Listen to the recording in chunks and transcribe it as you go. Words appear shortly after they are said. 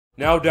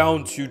Now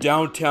down to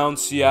downtown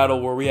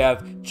Seattle where we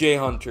have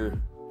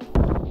Jhunter.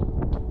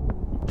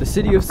 The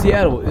city of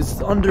Seattle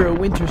is under a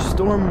winter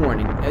storm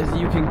warning, as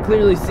you can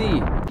clearly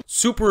see.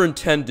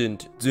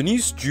 Superintendent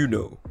Denise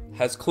Juno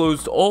has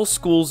closed all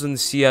schools in the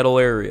Seattle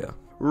area.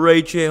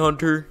 Right,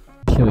 Jhunter?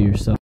 Kill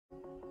yourself.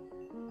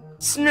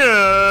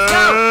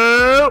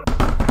 Snow!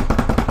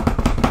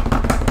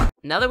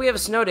 Now that we have a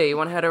snow day, you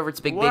want to head over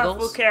to Big Bagels?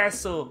 Waffle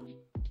Castle.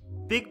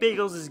 Big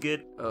Bagels is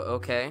good.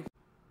 Okay.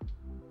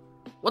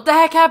 What the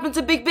heck happened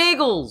to Big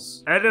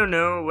Bagels? I don't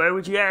know. Why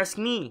would you ask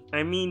me?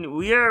 I mean,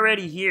 we are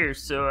already here,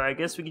 so I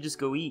guess we could just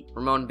go eat.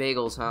 Ramon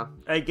Bagels, huh?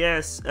 I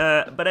guess.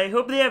 But I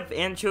hope they have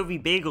anchovy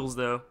bagels,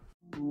 though.